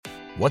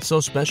What's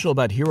so special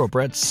about Hero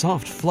Bread's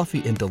soft,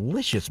 fluffy, and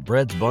delicious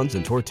breads, buns,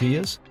 and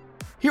tortillas?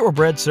 Hero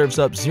Bread serves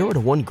up 0 to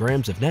 1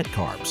 grams of net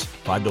carbs,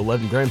 5 to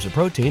 11 grams of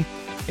protein,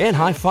 and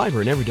high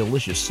fiber in every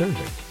delicious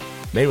serving.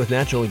 Made with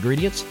natural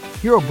ingredients,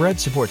 Hero Bread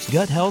supports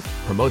gut health,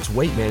 promotes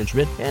weight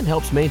management, and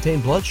helps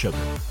maintain blood sugar.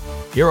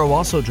 Hero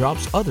also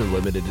drops other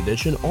limited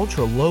edition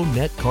ultra-low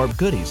net carb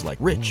goodies like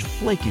rich,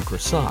 flaky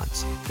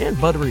croissants and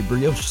buttery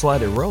brioche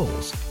slider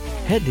rolls.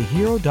 Head to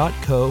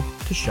hero.co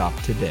to shop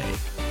today.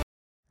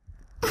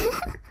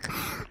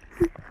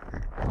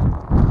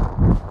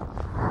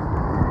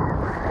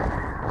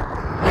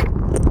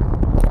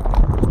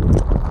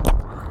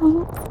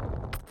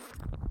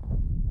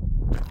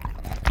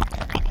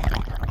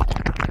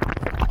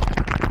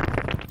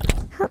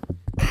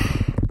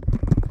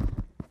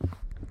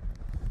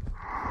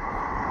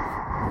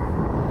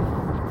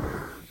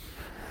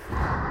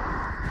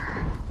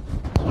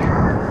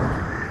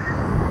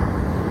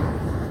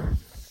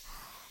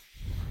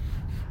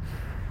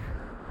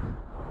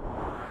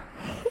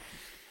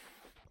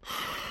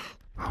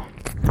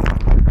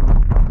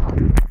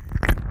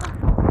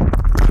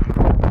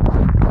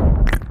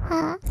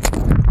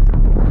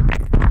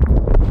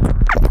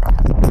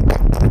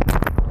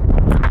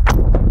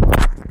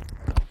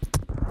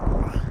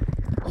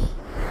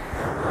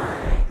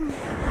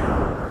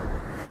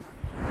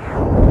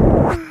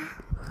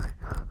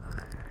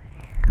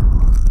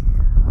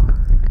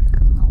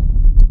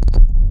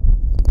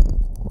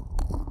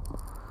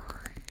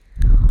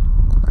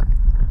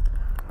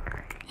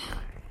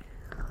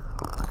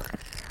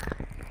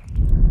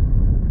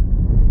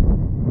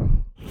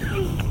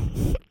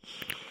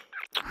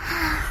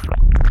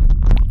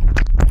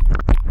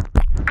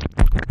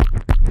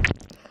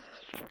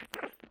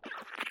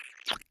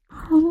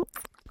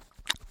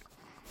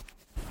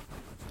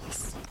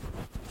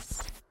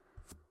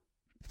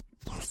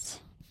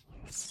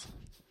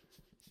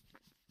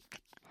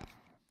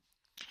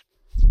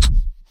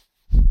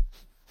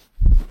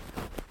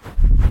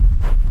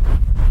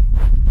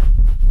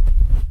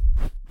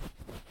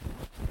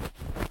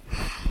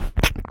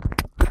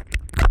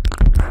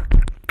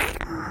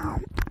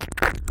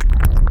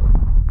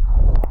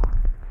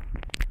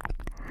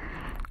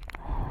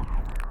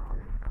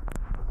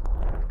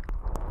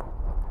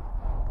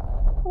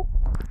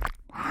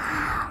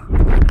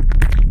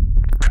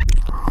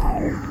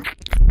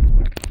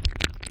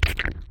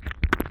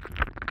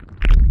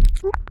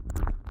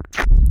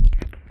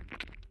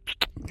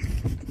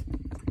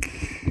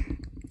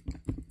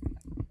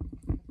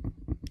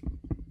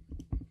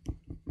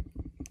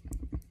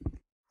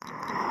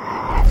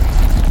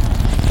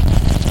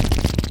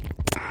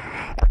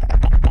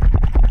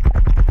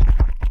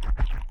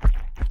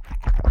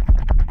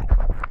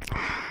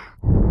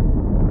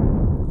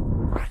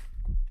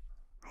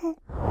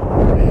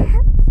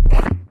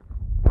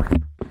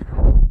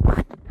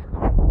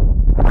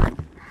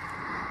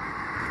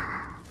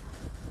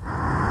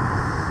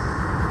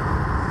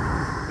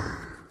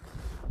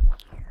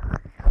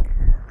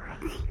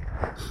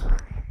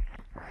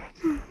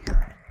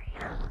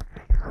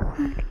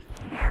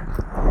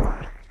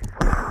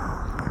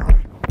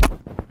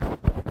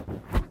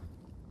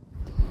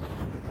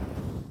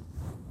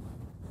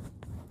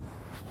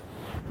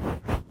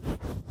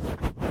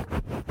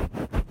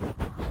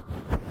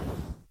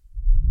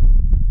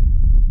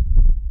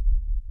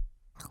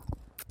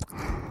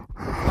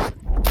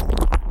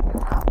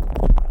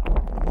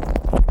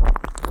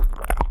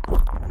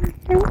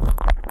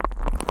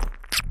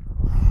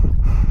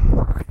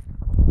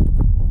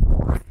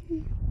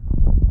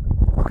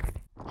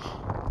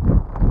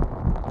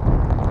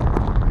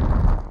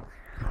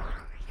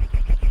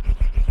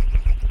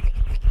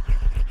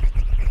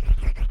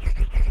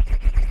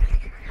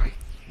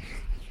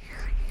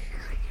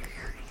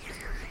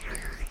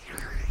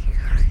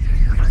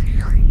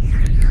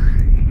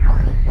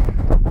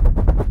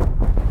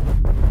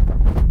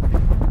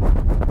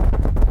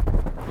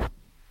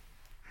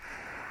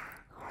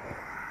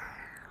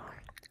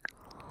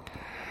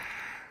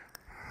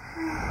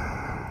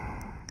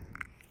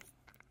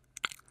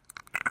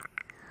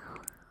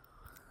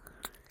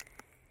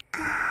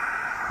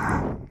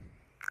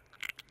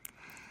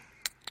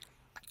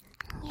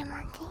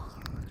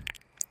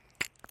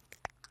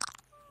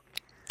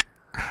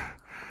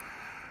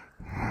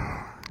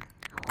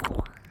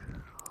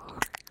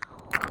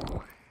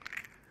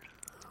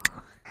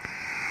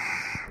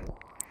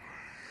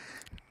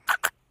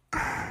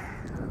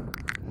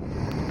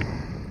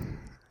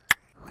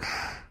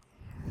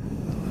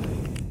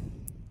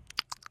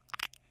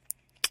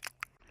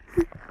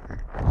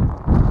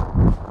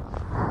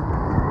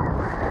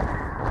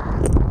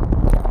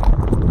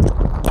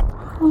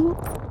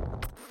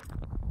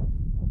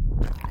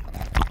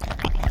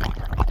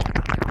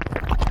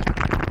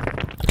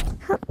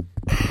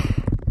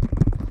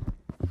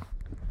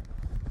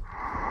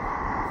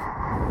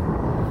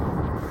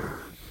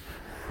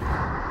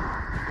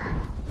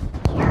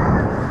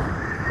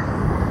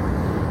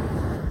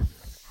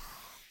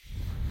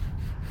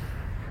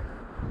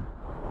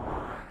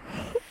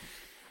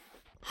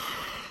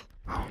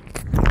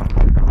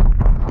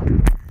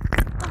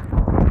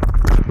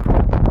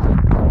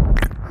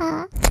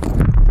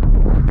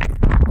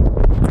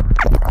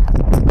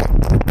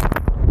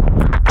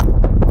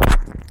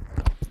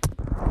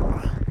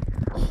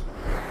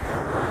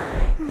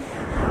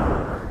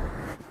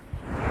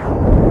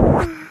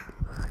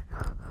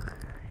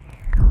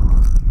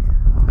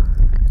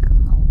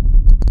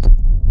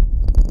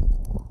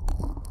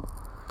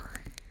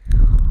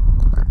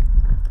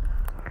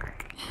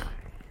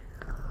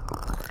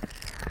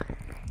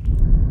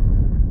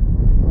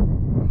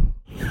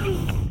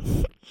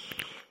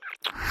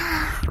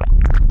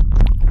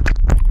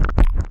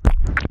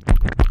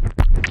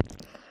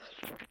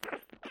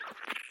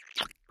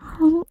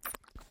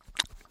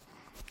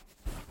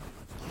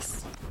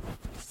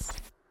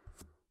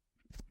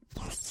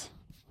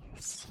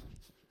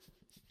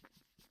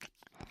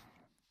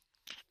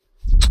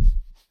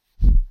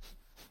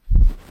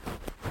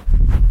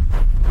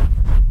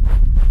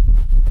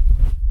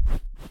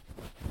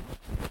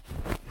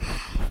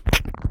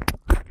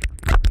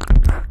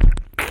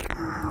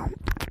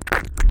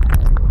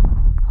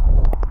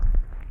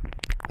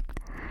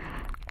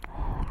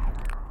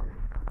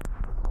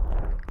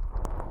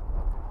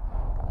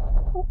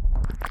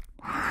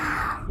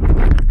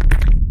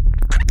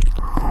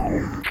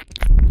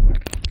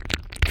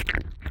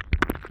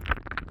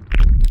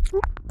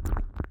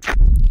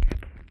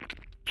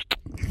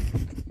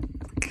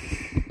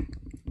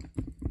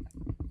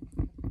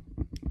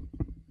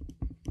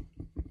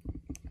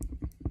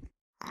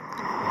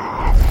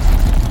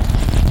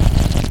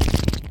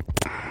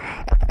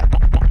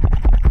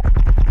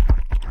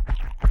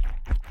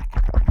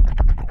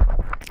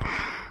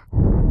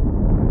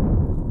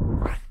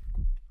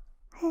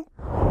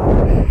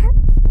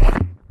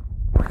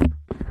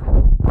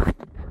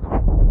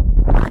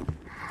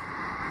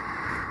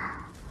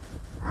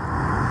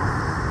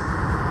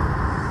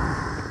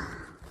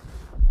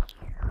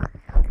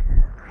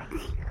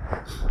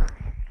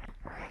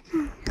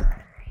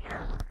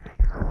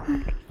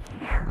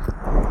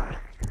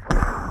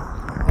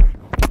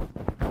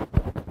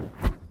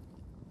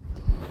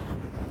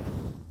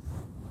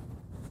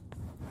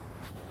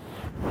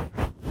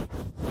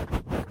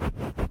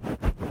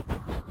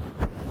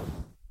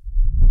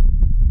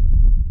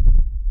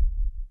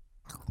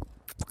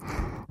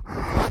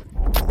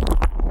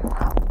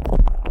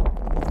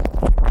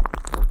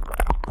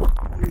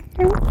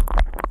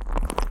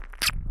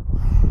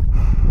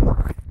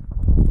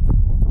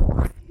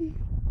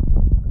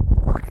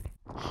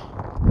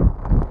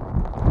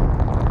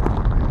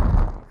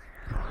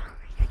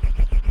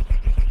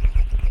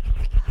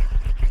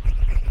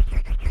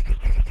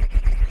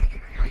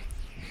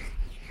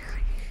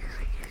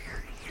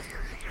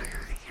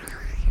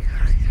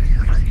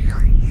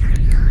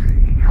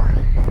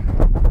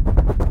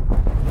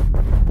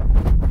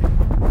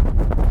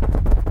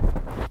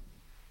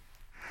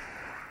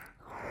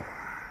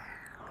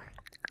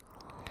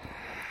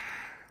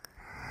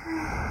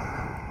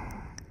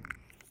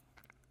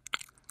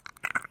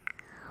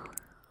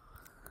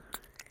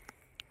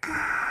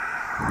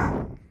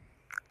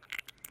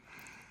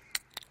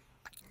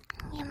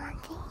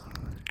 monkey.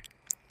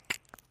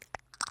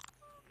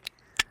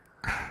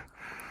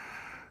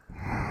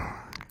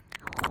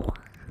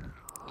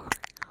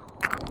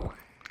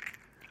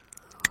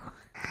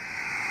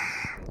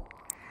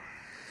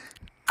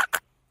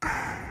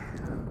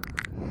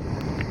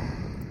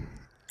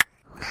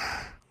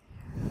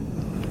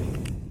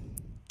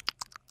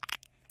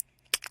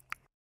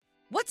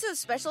 What's so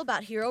special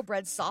about Hero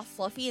Bread's soft,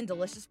 fluffy, and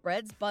delicious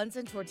breads, buns,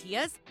 and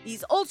tortillas?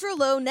 These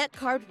ultra-low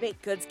net-carb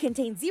baked goods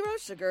contain zero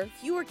sugar,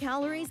 fewer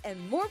calories,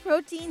 and more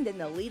protein than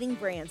the leading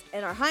brands,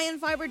 and are high in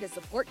fiber to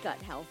support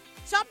gut health.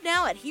 Shop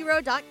now at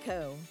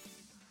hero.co.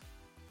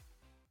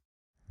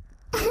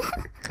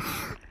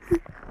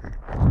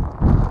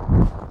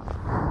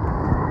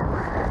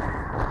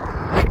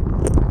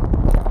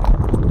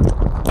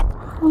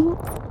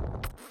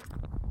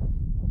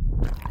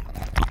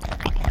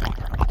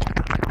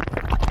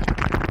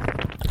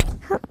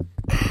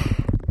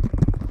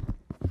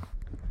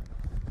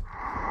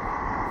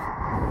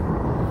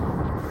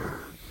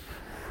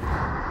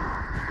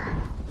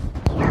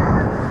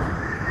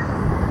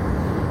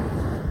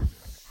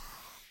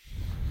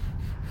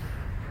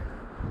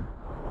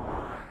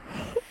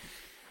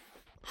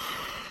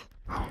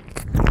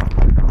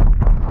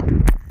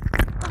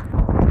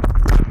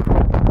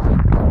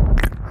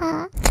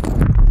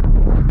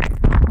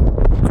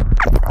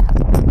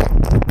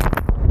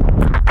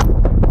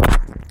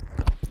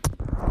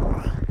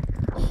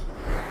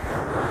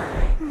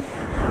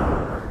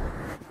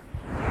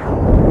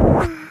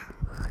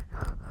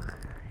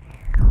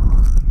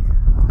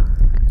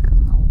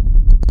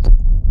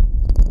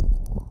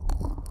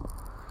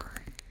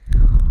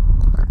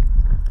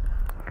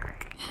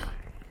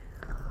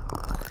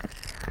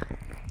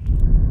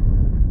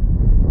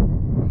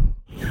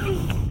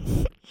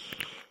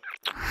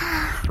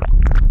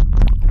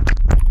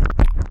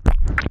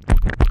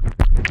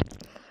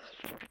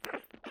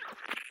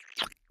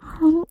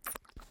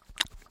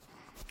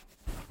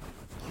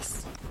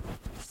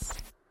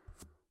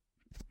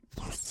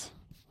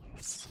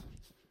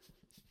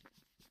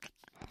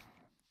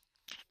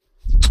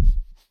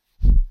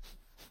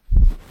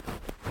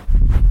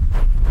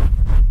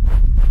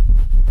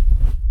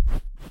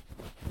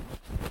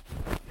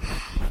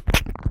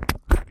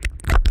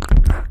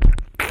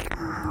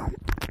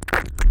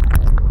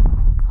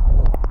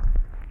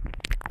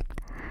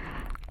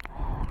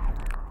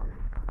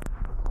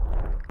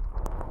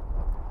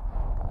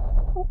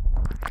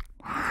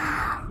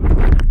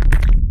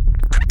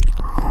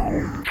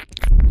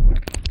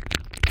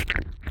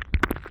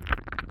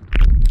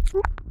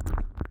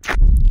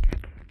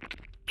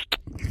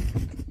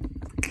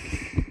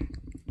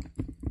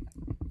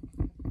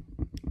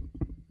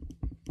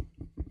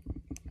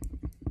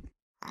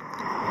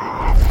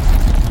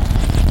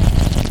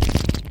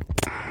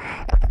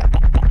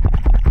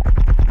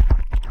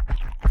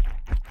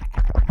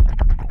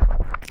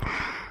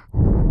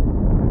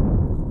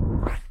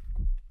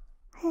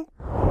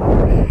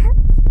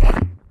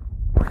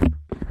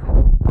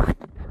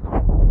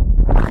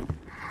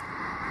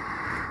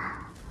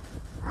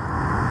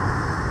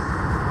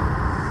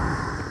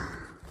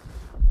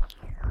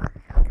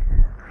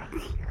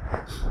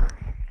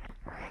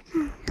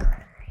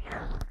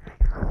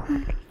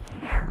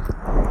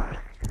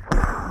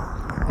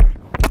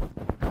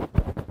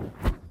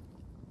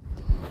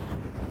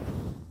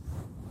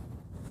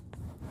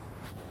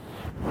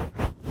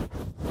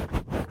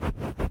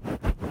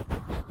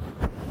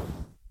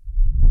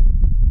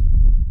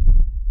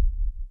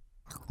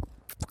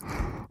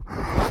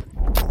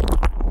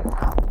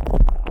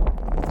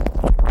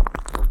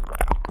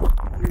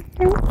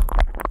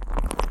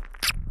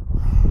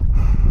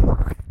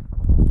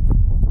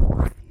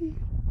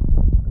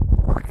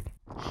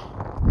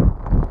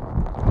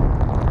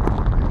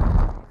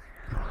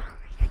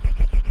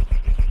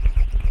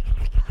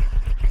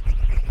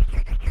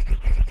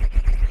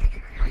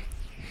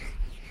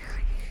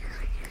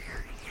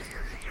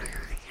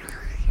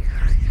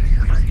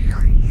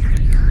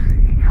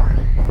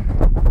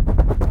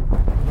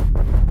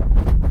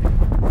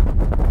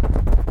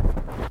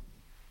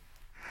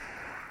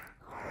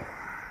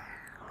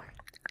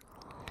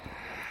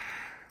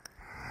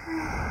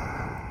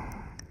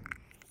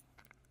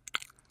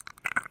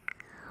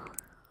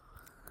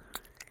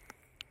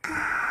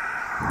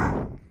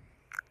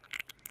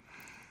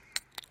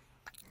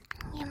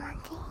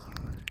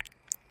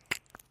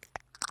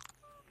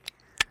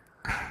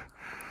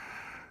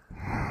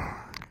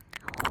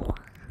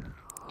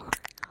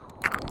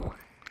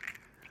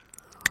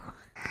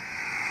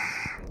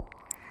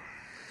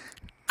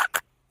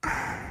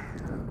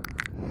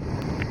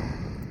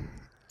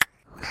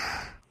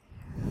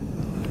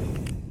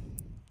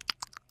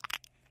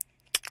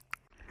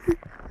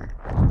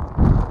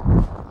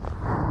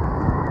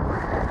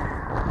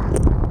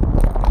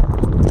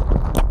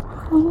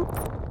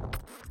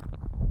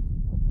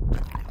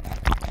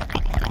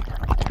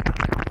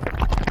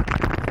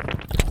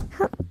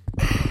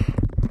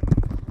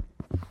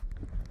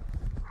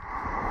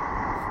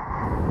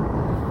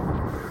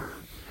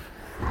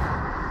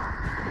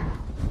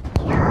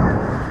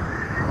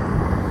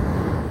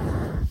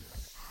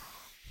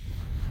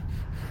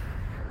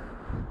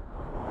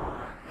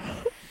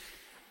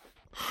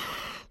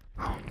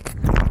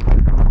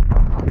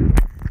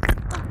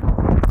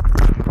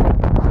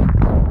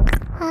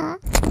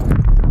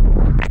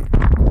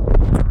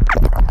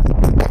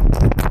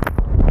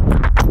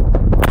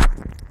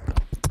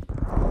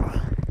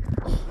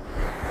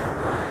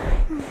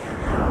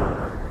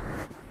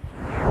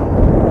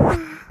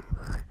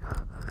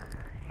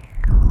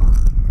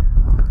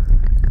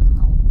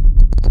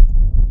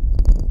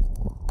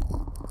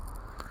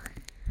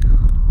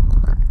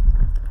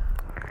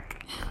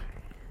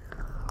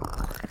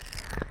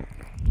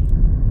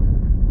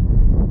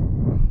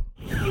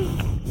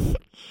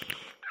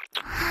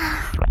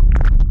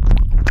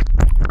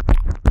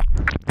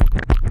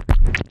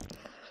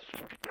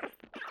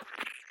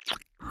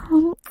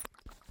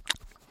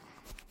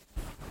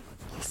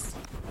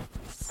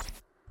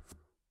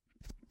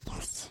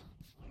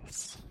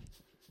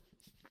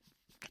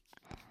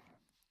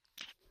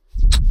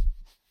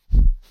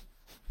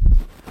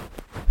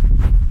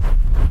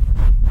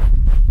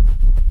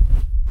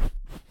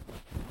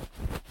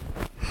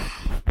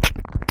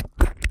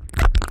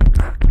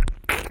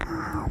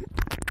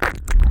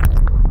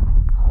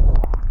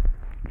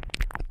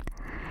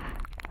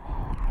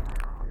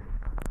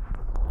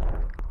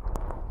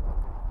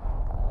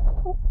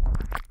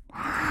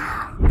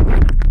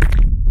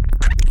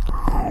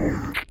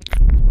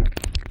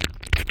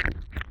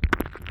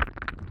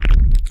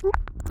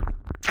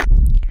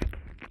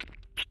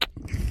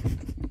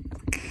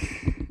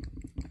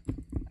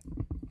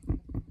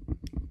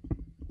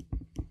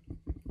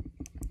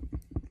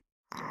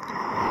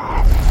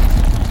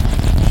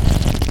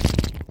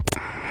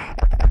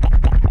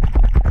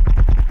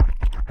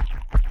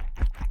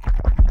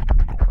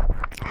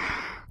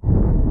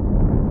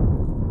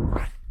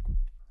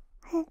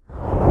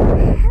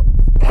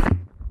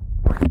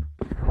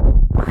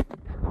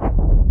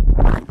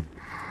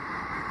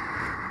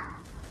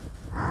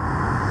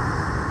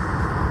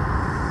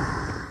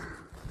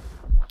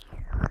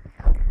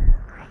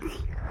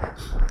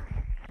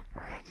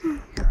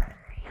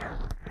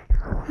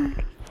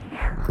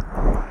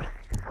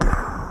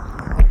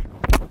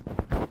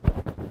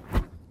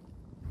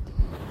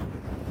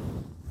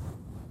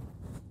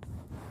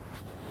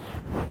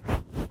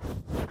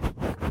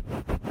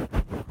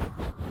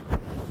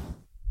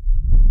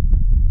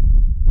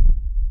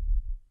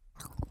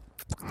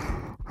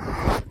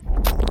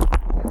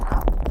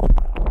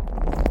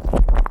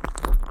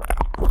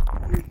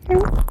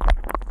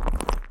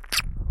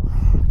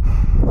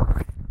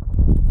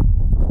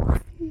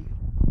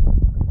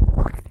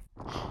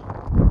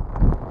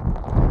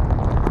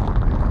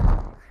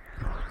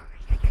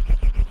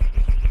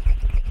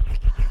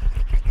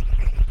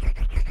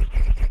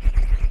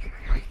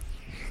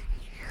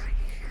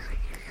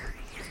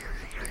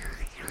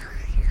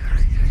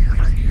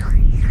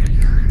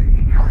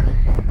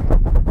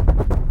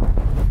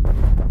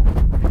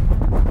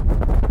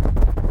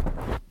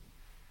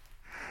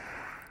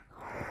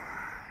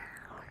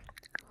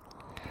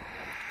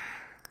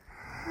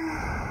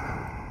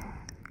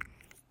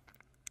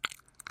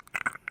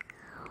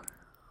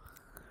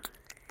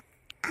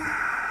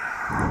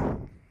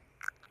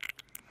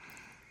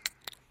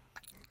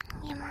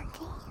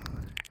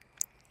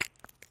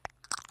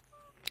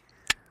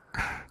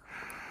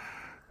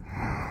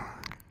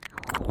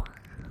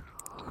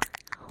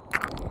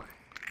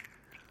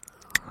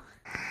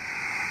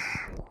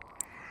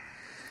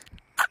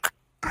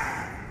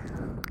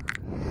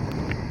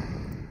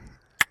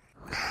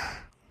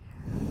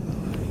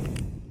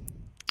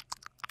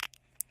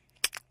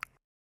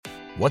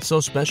 What's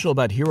so special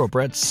about Hero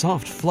Bread's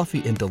soft,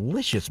 fluffy, and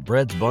delicious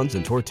breads, buns,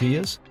 and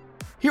tortillas?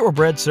 Hero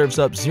Bread serves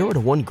up 0 to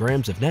 1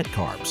 grams of net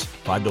carbs,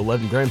 5 to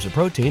 11 grams of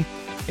protein,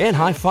 and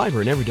high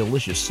fiber in every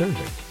delicious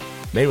serving.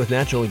 Made with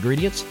natural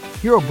ingredients,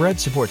 Hero Bread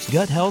supports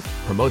gut health,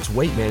 promotes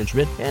weight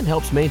management, and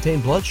helps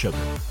maintain blood sugar.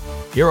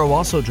 Hero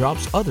also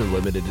drops other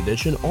limited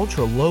edition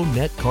ultra-low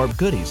net carb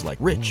goodies like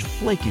rich,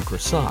 flaky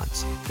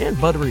croissants and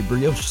buttery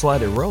brioche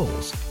slider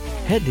rolls.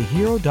 Head to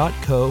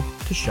hero.co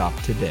to shop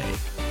today.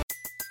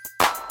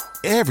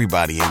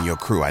 Everybody in your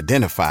crew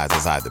identifies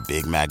as either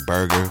Big Mac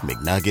Burger,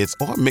 McNuggets,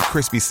 or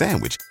McCrispy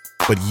Sandwich.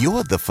 But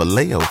you're the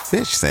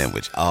Filet-O-Fish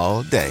Sandwich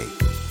all day.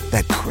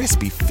 That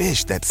crispy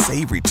fish, that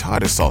savory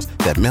tartar sauce,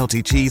 that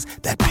melty cheese,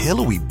 that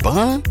pillowy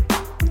bun.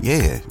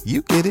 Yeah,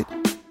 you get it.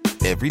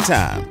 Every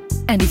time.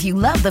 And if you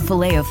love the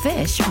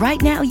Filet-O-Fish,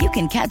 right now you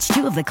can catch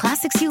 2 of the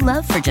classics you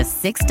love for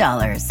just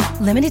 $6.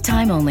 Limited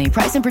time only.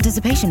 Price and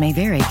participation may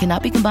vary.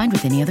 Cannot be combined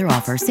with any other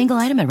offer. Single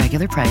item at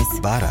regular price.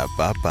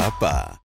 Ba-da-ba-ba-ba.